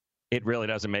 50, it really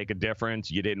doesn't make a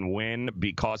difference. You didn't win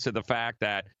because of the fact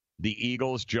that the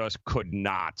Eagles just could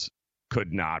not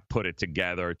put it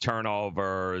together.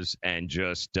 Turnovers and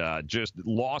just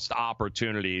lost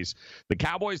opportunities. The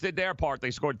Cowboys did their part.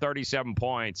 They scored 37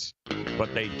 points,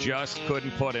 but they just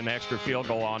couldn't put an extra field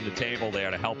goal on the table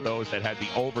there to help those that had the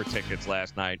over tickets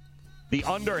last night. The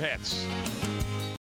under hits